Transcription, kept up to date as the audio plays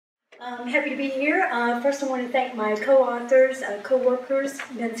I'm happy to be here. First, I want to thank my co-authors, co-workers,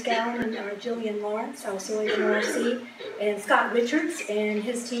 Ben Skalland and Gillian Lawrence, also at NORC, and Scott Richards and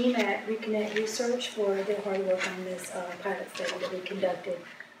his team at Reconnect Research for their hard work on this pilot study that we conducted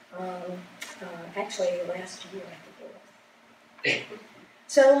actually last year, I think it was.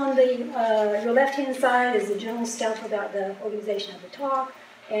 So on the your left-hand side is the general stuff about the organization of the talk,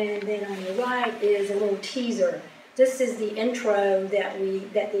 and then on your right is a little teaser. This is the intro that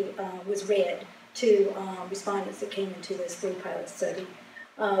was read to respondents that came into this free pilot study.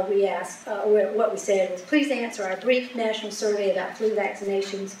 We asked, what we said was, please answer our brief national survey about flu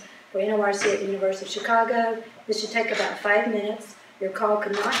vaccinations for NORC at the University of Chicago. This should take about 5 minutes. Your call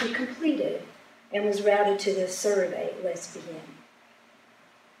could not be completed and was routed to this survey. Let's begin.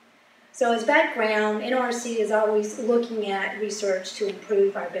 So as background, NORC is always looking at research to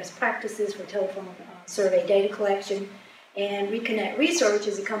improve our best practices for telephone survey data collection, and Reconnect Research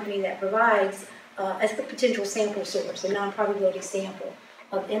is a company that provides a potential sample source, a non-probability sample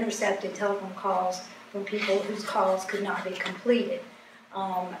of intercepted telephone calls from people whose calls could not be completed.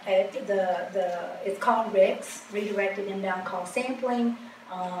 It's called RICS, Redirected Inbound Call Sampling,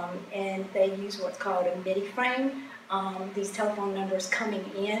 and they use what's called a MIDI frame. These telephone numbers coming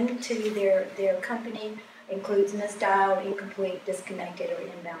in to their company includes misdialed, incomplete, disconnected, or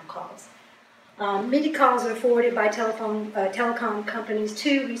inbound calls. MIDI calls are forwarded by telecom companies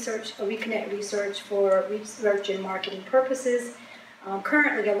to Reconnect Research for research and marketing purposes.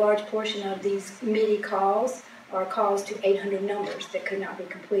 Currently, a large portion of these MIDI calls are calls to 800 numbers that could not be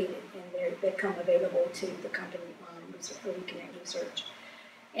completed, and they become available to the company Reconnect Research.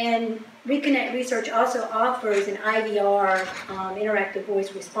 And Reconnect Research also offers an IVR, interactive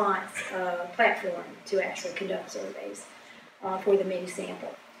voice response platform to actually conduct surveys for the MIDI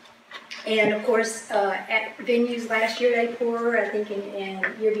sample. And of course, at venues last year at AAPOR, I think in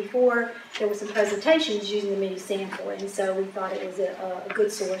year before, there were some presentations using the MIDI sample, and so we thought it was a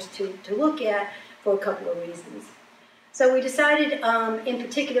good source to look at for a couple of reasons. So we decided, in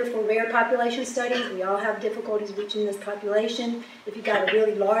particular for rare population studies, we all have difficulties reaching this population. If you've got a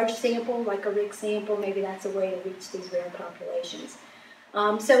really large sample, like a RICS sample, maybe that's a way to reach these rare populations.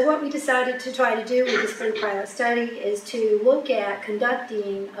 So what we decided to try to do with this free pilot study is to look at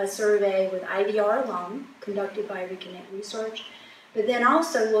conducting a survey with IVR alone, conducted by Reconnect Research, but then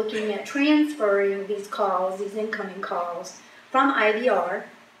also looking at transferring these calls, these incoming calls, from IVR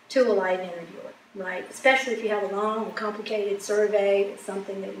to a live interviewer, right? Especially if you have a long or complicated survey, it's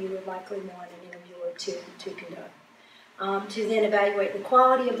something that you would likely want an interviewer to conduct. To then evaluate the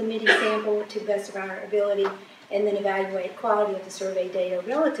quality of the MIDI sample to the best of our ability, and then evaluate quality of the survey data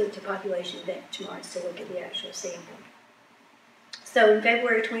relative to population benchmarks to look at the actual sample. So in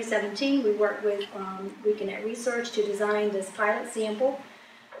February 2017, we worked with Reconnect Research to design this pilot sample.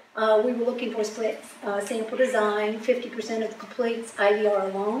 We were looking for a split sample design, 50% of the completes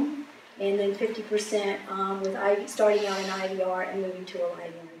IVR alone, and then 50% with starting out in IVR and moving to a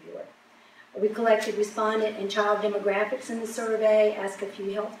live interviewer. We collected respondent and child demographics in the survey, asked a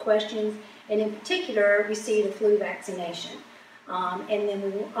few health questions, and in particular, received a flu vaccination. And then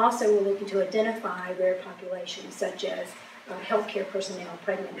we also were looking to identify rare populations, such as healthcare personnel,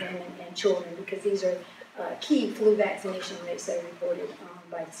 pregnant women, and children, because these are key flu vaccination rates that are reported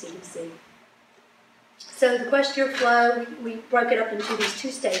by the CDC. So the questionnaire flow, we broke it up into these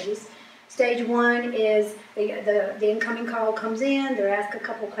two stages. Stage one is the incoming call comes in, they're asked a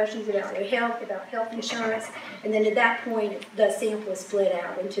couple of questions about their health, about health insurance, and then at that point, the sample is split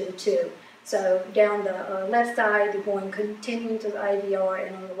out into the two. So down the left side, they're going continuing to the IVR,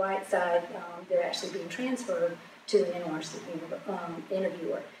 and on the right side, they're actually being transferred to an NORC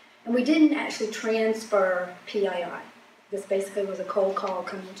interviewer. And we didn't actually transfer PII. This basically was a cold call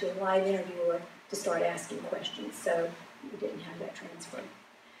coming to a live interviewer to start asking questions, so we didn't have that transfer.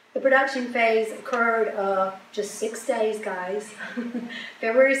 The production phase occurred just 6 days, guys,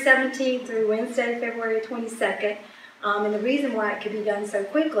 February 17th through Wednesday, February 22nd. And the reason why it could be done so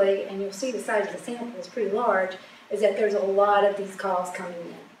quickly, and you'll see the size of the sample is pretty large, is that there's a lot of these calls coming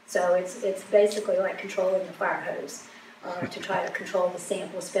in. So it's basically like controlling the fire hose to try to control the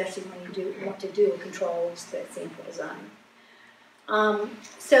sample, especially when you want to do a controlled split sample design.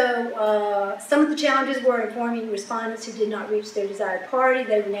 Some of the challenges were informing respondents who did not reach their desired party.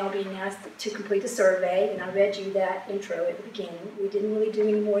 They were now being asked to complete a survey, and I read you that intro at the beginning. We didn't really do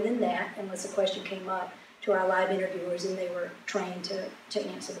any more than that unless a question came up to our live interviewers and they were trained to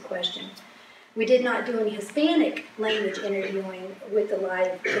answer the question. We did not do any Hispanic language interviewing with the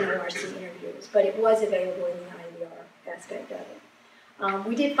live NORC interviews, but it was available in the IVR aspect of it.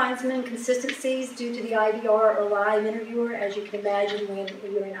 We did find some inconsistencies due to the IVR or live interviewer. As you can imagine, when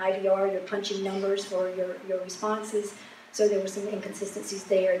you're in IVR, you're punching numbers for your responses. So there were some inconsistencies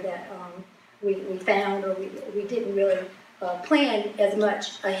there that we found, or we didn't really plan as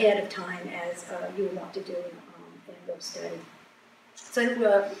much ahead of time as you would want to do in a web study. So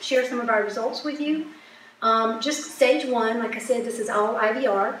we'll share some of our results with you. Just stage 1, like I said, this is all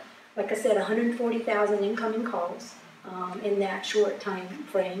IVR. Like I said, 140,000 incoming calls in that short time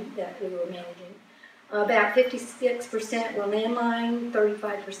frame that we were managing. About 56% were landline,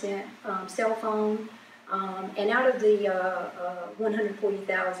 35% cell phone, and out of the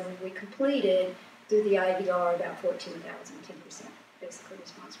 140,000 we completed through the IVR, about 14,000, 10% basically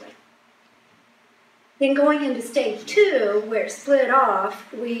response rate. Then going into stage 2, where it's split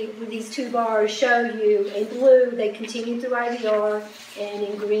off, these two bars show you in blue they continued through IVR, and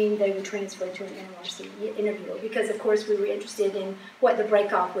in green they were transferred to an NORC interviewer, because of course we were interested in what the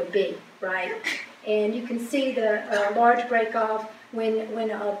break-off would be, right? And you can see the large break-off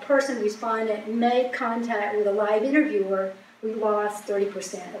when a person respondent made contact with a live interviewer, we lost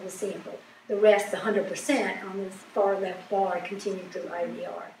 30% of the sample. The rest, the 100% on this far left bar, continued through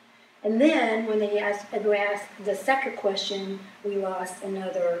IVR. And then when they asked the second question, we lost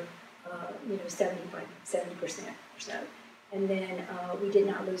another 70% or so. And then we did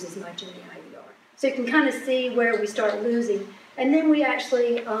not lose as much in the IVR. So you can kind of see where we start losing. And then we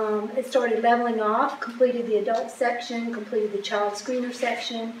actually, it started leveling off, completed the adult section, completed the child screener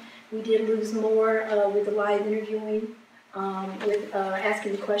section. We did lose more with the live interviewing, with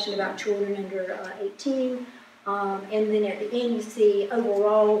asking the question about children under 18. And then at the end you see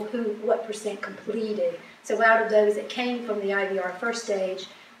overall what percent completed. So out of those that came from the IVR first stage,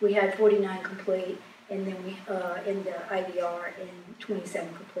 we had 49 complete, and then we in the IVR and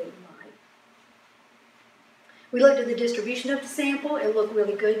 27 complete live. We looked at the distribution of the sample. It looked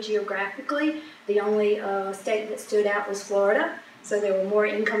really good geographically. The only state that stood out was Florida. So there were more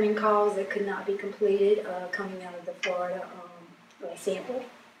incoming calls that could not be completed coming out of the Florida sample.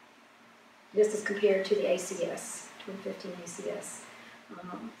 This is compared to the ACS, 2015 ACS.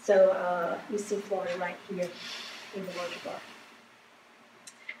 So you see Florida right here in the larger bar.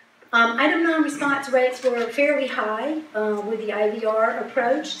 Item non-response rates were fairly high with the IVR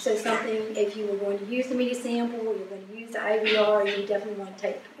approach. So something, if you were going to use the media sample, you're going to use the IVR, you definitely want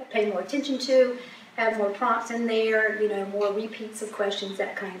to pay more attention to, have more prompts in there, more repeats of questions,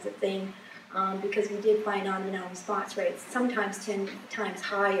 that kinds of thing. Because we did find on the non-response rates sometimes 10 times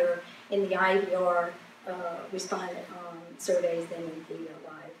higher in the IVR respondent surveys than in the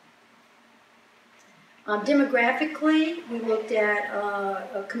live. Demographically, we looked at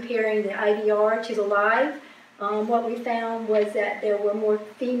comparing the IVR to the live. What we found was that there were more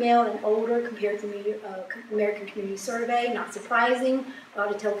female and older compared to the American Community Survey. Not surprising, a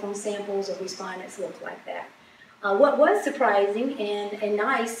lot of telephone samples of respondents looked like that. What was surprising and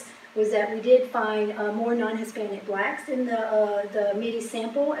nice was that we did find more non-Hispanic blacks in the media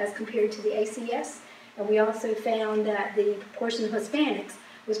sample as compared to the ACS. And we also found that the proportion of Hispanics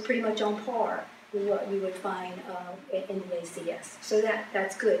was pretty much on par with what you would find in the ACS. So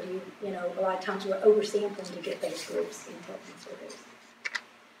that's good. A lot of times we're oversampling to get those groups in telephone surveys.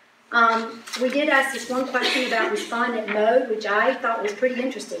 We did ask this one question about respondent mode, which I thought was pretty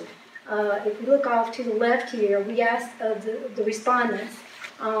interesting. If we look off to the left here, we asked the respondents,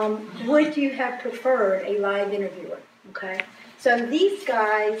 would you have preferred a live interviewer? Okay, so these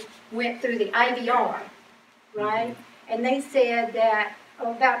guys went through the IVR, right? And they said that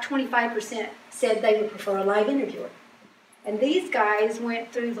about 25% said they would prefer a live interviewer. And these guys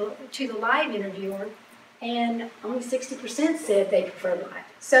went through to the live interviewer, and only 60% said they prefer live.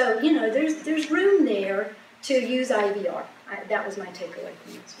 So, there's room there to use IVR. That was my takeaway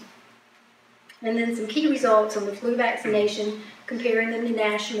from this one. And then some key results on the flu vaccination, comparing them to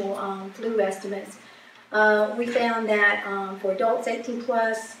national flu estimates. We found that for adults 18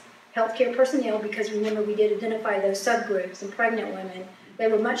 plus, healthcare personnel, because remember we did identify those subgroups, and pregnant women, they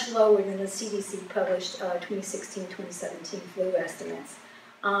were much lower than the CDC published 2016-2017 flu estimates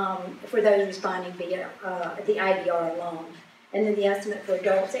for those responding via the IVR alone. And then the estimate for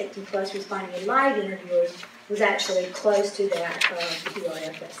adults 18 plus responding to live interviewers was actually close to that of the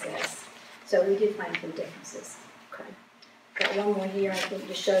RFSS. So we did find some differences. Okay. Got one more here, I think,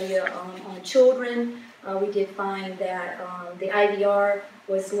 to show you on children. We did find that the IVR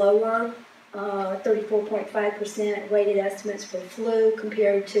was lower, 34.5% weighted estimates for flu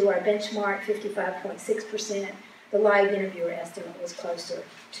compared to our benchmark, 55.6%. The live interviewer estimate was closer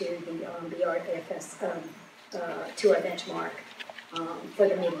to the RFS, to our benchmark for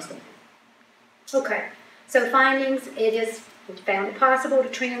the media sample. Okay. So findings, we found it possible to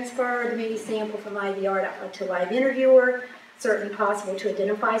transfer the MIDI sample from IVR to live interviewer. Certainly possible to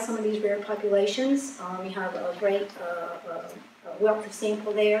identify some of these rare populations. We have a great wealth of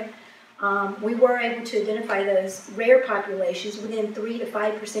sample there. We were able to identify those rare populations within 3 to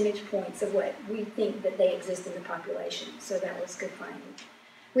 5 percentage points of what we think that they exist in the population. So that was good finding.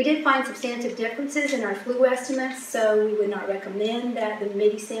 We did find substantive differences in our flu estimates, so we would not recommend that the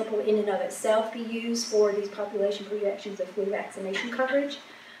MIDI sample in and of itself be used for these population projections of flu vaccination coverage,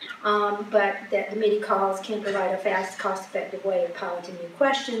 but that the MIDI calls can provide a fast, cost-effective way of piloting new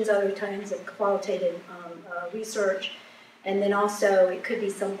questions, other kinds of qualitative research, and then also it could be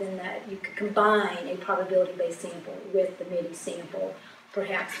something that you could combine a probability-based sample with the MIDI sample,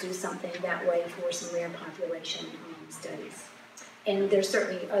 perhaps do something that way for some rare population studies. And there's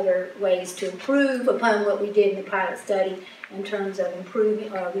certainly other ways to improve upon what we did in the pilot study in terms of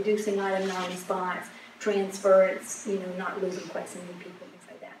improving, reducing item non-response, transference, not losing quite so many people, things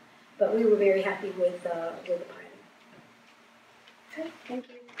like that. But we were very happy with the pilot. Okay, thank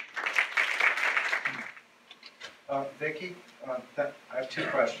you. Vicki, I have 2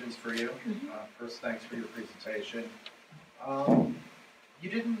 questions for you. First, thanks for your presentation. You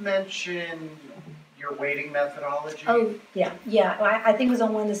didn't mention your weighting methodology. Oh, yeah. I think it was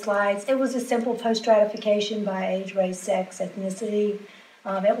on one of the slides. It was a simple post-stratification by age, race, sex, ethnicity.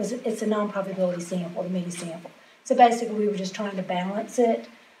 It's a non-probability sample, the MIDI sample. So basically, we were just trying to balance it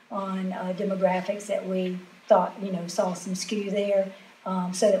on demographics that we thought, saw some skew there,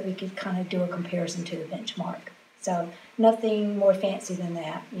 so that we could kind of do a comparison to the benchmark. So nothing more fancy than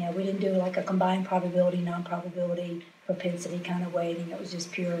that. We didn't do like a combined probability, non-probability, propensity kind of weighting. It was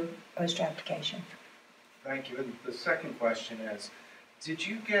just pure post-stratification. Thank you. And the second question is, did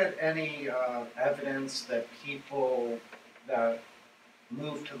you get any evidence that people that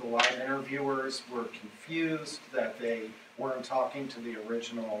moved to the live interviewers were confused, that they weren't talking to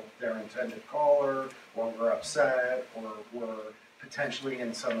their intended caller, or were upset, or were potentially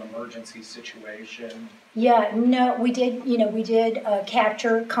in some emergency situation? Yeah, no, we did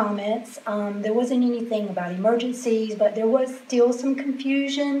capture comments. There wasn't anything about emergencies, but there was still some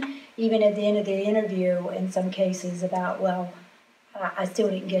confusion, even at the end of the interview in some cases about, well, I still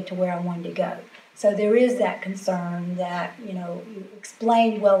didn't get to where I wanted to go. So there is that concern that, you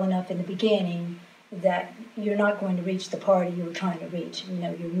explained well enough in the beginning that you're not going to reach the party you were trying to reach.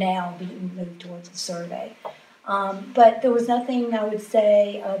 You're now being moved towards the survey. But there was nothing, I would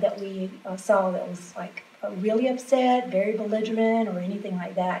say, that we saw that was like really upset, very belligerent, or anything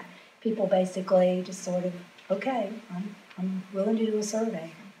like that. People basically just sort of, okay, I'm willing to do a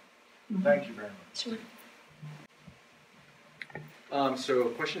survey. Thank you very much. Sure. So a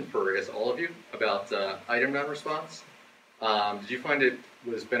question for, I guess, all of you about item non-response. Did you find it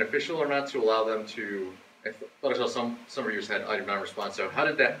was beneficial or not to allow them to, I thought I saw some reviewers had item non-response, so how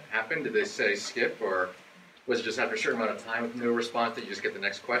did that happen? Did they say skip, or was it just after a certain amount of time with no response that you just get the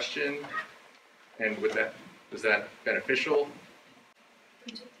next question? And was that beneficial?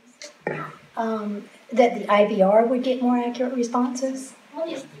 That the IVR would get more accurate responses?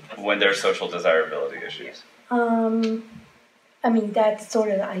 When there's social desirability issues. That's sort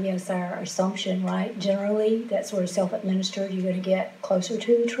of, I guess, our assumption, right? Generally, that sort of self-administered, you're going to get closer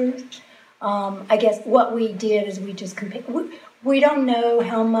to the truth. I guess what we did is we just compared. We don't know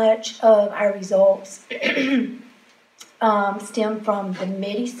how much of our results stem from the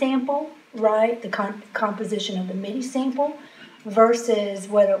MIDI sample, right? The composition of the MIDI sample versus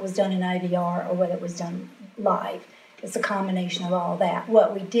whether it was done in IVR or whether it was done live. It's a combination of all that.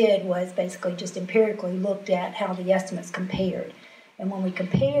 What we did was basically just empirically looked at how the estimates compared. And when we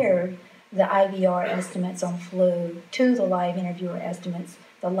compared the IVR estimates on flu to the live interviewer estimates,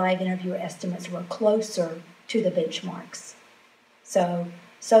 the live interviewer estimates were closer to the benchmarks. So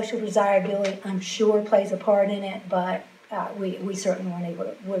social desirability, I'm sure, plays a part in it, but we certainly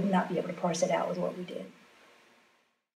would not be able to parse it out with what we did.